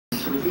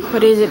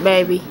What is it,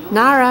 baby?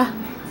 Nara.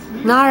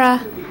 Nara.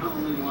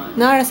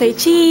 Nara, say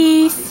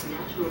cheese.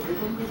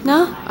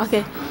 No?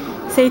 Okay.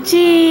 Say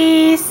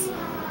cheese.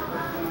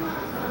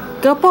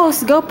 Go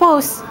pose. Go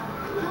pose.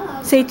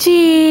 Say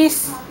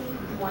cheese.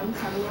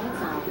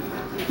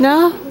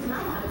 No?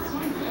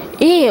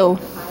 Ew.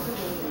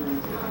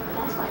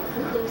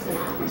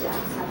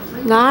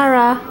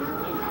 Nara.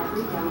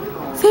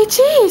 Say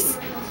cheese.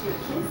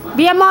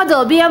 Be a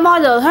model. Be a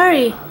model.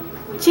 Hurry.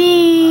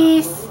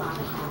 Cheese.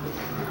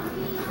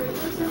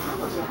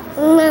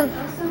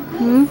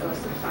 Hmm?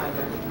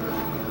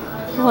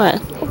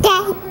 What?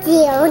 Thank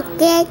you.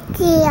 Thank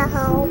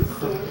you.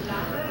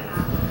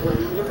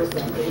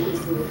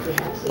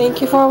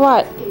 Thank you for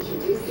what?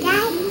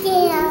 Thank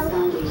you.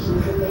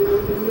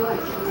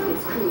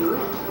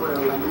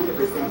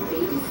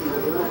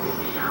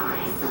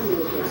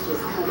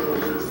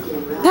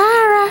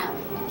 Nara.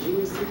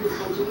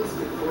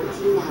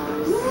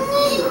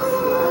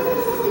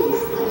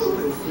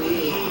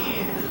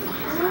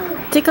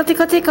 Tickle,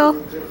 tickle, tickle.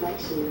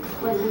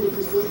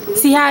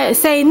 See how?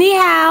 Say ni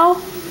hao.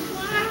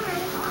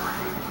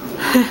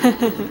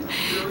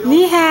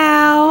 Ni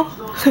hao.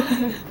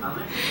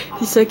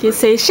 He's so cute.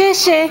 Say she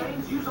she.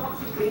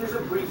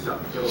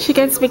 She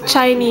can speak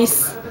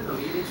Chinese.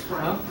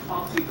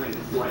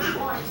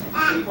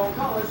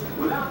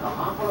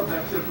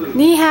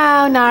 Ni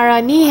hao,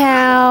 Nara. Ni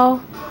hao.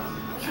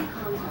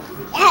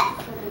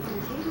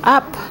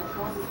 Up.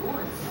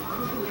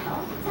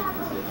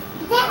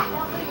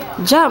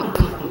 Jump.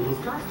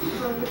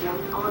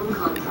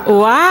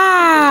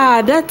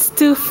 Wow, that's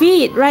 2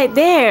 feet right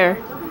there.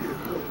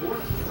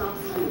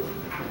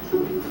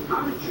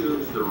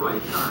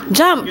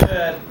 Jump.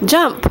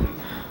 Jump.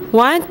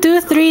 1,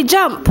 2, 3,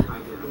 jump.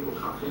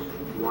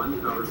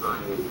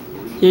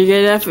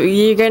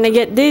 You're gonna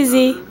get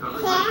dizzy.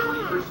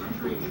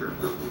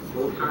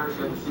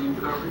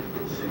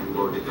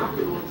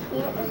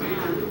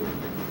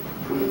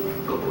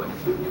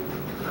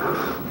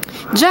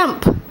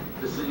 Jump.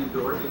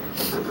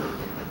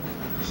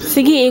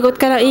 Sige, ikot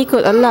ka ng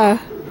ikot. Allah.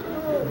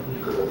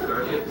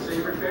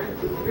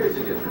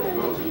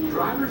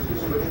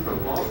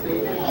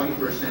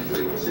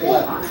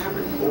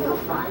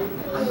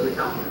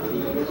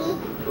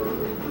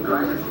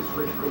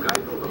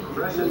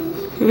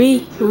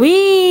 Wee.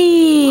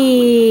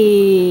 Wee.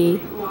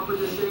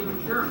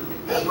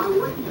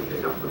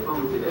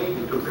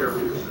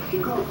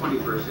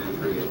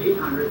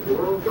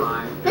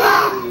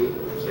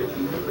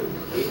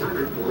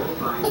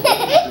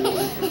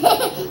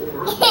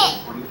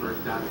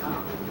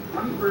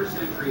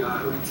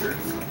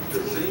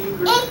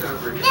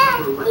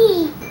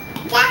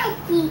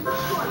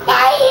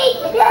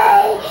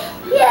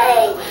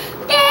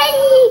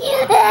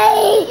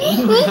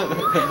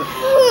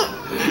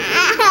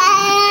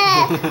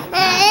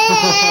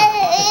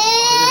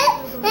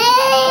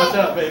 What's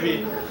up,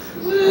 baby?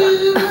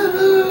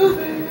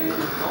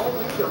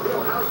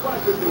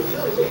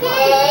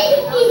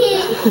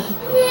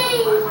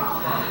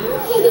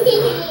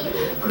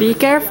 Be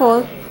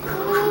careful.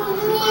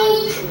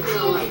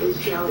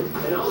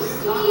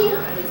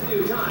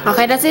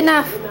 Okay, that's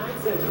enough.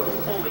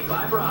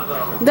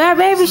 There,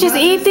 baby, she's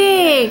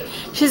eating.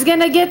 She's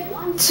gonna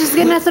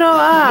throw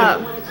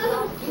up.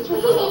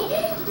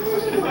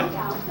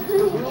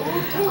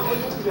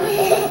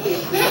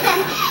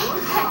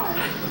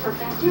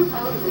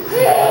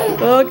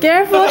 Oh,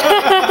 careful.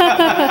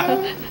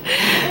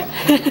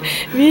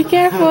 Be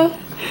careful.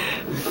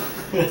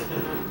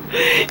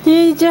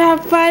 Did you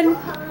have fun?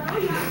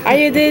 Are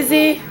you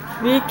dizzy?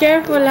 Be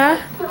careful, huh?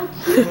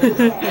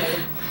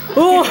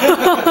 Oh!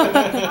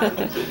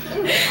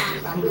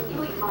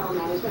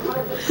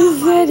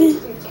 Daddy.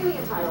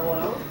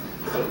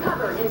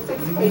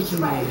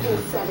 Making a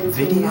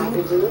video?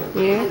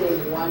 Yeah.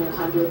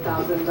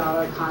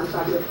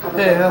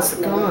 Hey, how's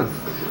it going?